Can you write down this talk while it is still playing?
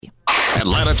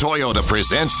Atlanta Toyota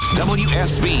presents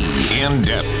WSB In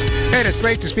Depth. And it's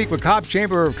great to speak with Cobb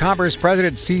Chamber of Commerce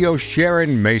President CEO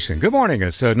Sharon Mason. Good morning.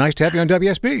 It's nice to have you on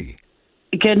WSB.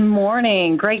 Good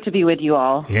morning. Great to be with you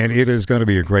all. And it is going to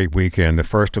be a great weekend. The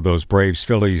first of those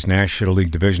Braves-Phillies National League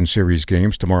Division Series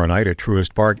games tomorrow night at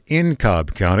Truist Park in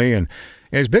Cobb County. And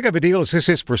as big of a deal as this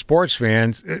is for sports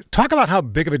fans, talk about how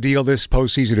big of a deal this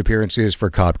postseason appearance is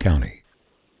for Cobb County.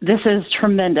 This is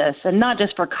tremendous, and not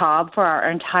just for Cobb, for our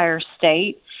entire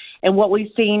state. And what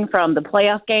we've seen from the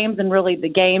playoff games and really the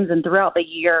games and throughout the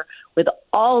year with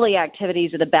all the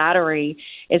activities of the Battery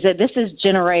is that this is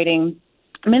generating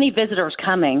many visitors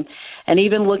coming. And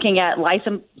even looking at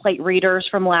license plate readers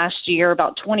from last year,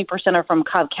 about 20% are from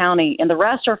Cobb County, and the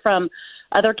rest are from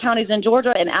other counties in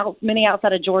Georgia and many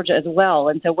outside of Georgia as well.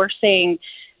 And so we're seeing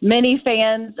many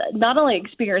fans not only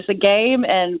experience the game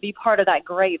and be part of that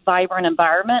great, vibrant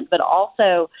environment, but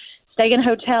also stay in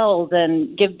hotels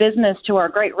and give business to our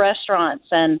great restaurants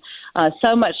and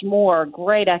so much more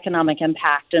great economic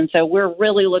impact. And so we're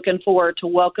really looking forward to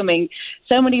welcoming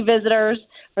so many visitors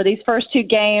for these first two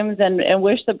games and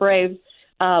wish the Braves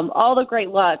all the great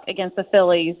luck against the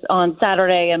Phillies on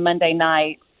Saturday and Monday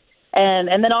night.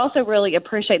 And then also really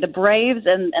appreciate the Braves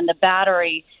and the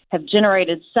Battery have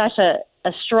generated such a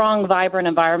strong, vibrant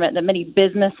environment that many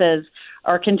businesses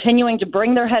are continuing to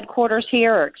bring their headquarters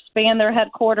here or expand their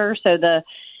headquarters. So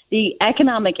the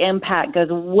economic impact goes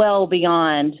well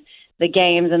beyond the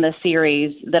games and the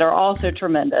series that are also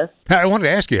tremendous. I wanted to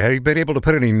ask you, have you been able to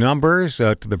put any numbers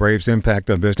to the Braves'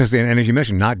 impact on business? And as you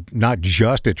mentioned, not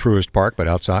just at Truist Park, but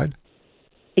outside?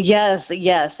 Yes.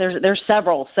 There's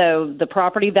several. So the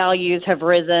property values have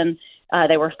risen.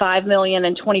 They were $5 million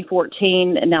in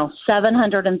 2014, and now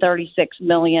 $736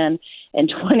 million in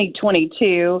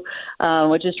 2022,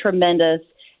 which is tremendous.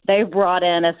 They've brought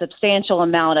in a substantial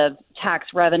amount of tax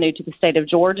revenue to the state of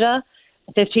Georgia,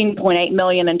 $15.8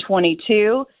 million in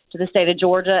 22 to the state of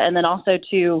Georgia, and then also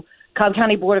to Cobb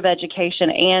County Board of Education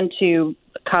and to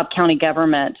Cobb County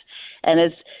government. And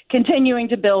is continuing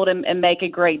to build and make a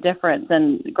great difference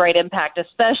and great impact,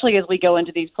 especially as we go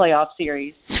into these playoff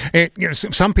series. And,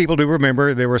 some people do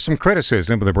remember there was some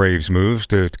criticism of the Braves' moves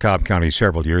to Cobb County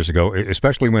several years ago,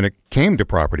 especially when it came to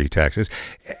property taxes.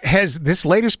 Has this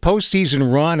latest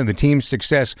postseason run and the team's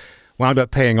success wound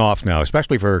up paying off now,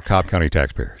 especially for Cobb County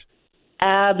taxpayers?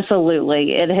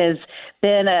 Absolutely. It has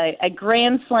been a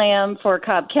grand slam for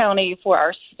Cobb County, for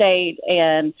our state,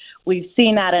 and we've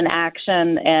seen that in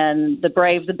action. And the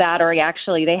Braves, the Battery,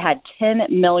 actually, they had 10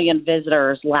 million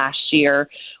visitors last year,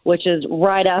 which is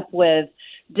right up with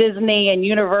Disney and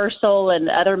Universal and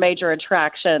other major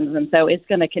attractions. And so it's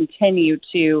going to continue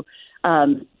to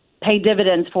pay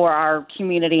dividends for our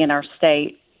community and our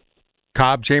state.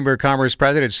 Cobb Chamber of Commerce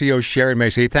President, CEO Sharon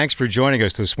Mason, thanks for joining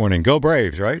us this morning. Go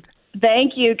Braves, right?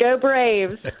 Thank you. Go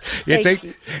Braves. It's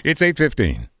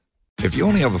 8:15. If you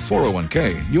only have a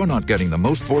 401k, you're not getting the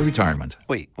most for retirement.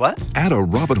 Wait, what? Add a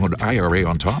Robinhood IRA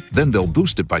on top, then they'll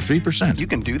boost it by 3%. You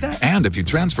can do that? And if you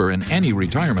transfer in any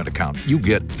retirement account, you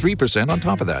get 3% on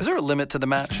top of that. Is there a limit to the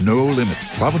match? No limit.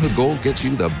 Robinhood Gold gets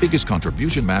you the biggest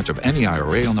contribution match of any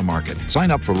IRA on the market. Sign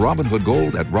up for Robinhood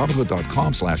Gold at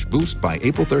Robinhood.com/boost by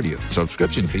April 30th.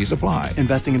 Subscription fees apply.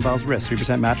 Investing involves risk.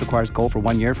 3% match requires gold for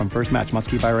 1 year from first match. Must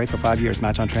keep IRA for 5 years.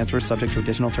 Match on transfers subject to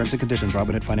additional terms and conditions.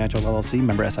 Robinhood Financial LLC,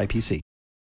 member SIPC.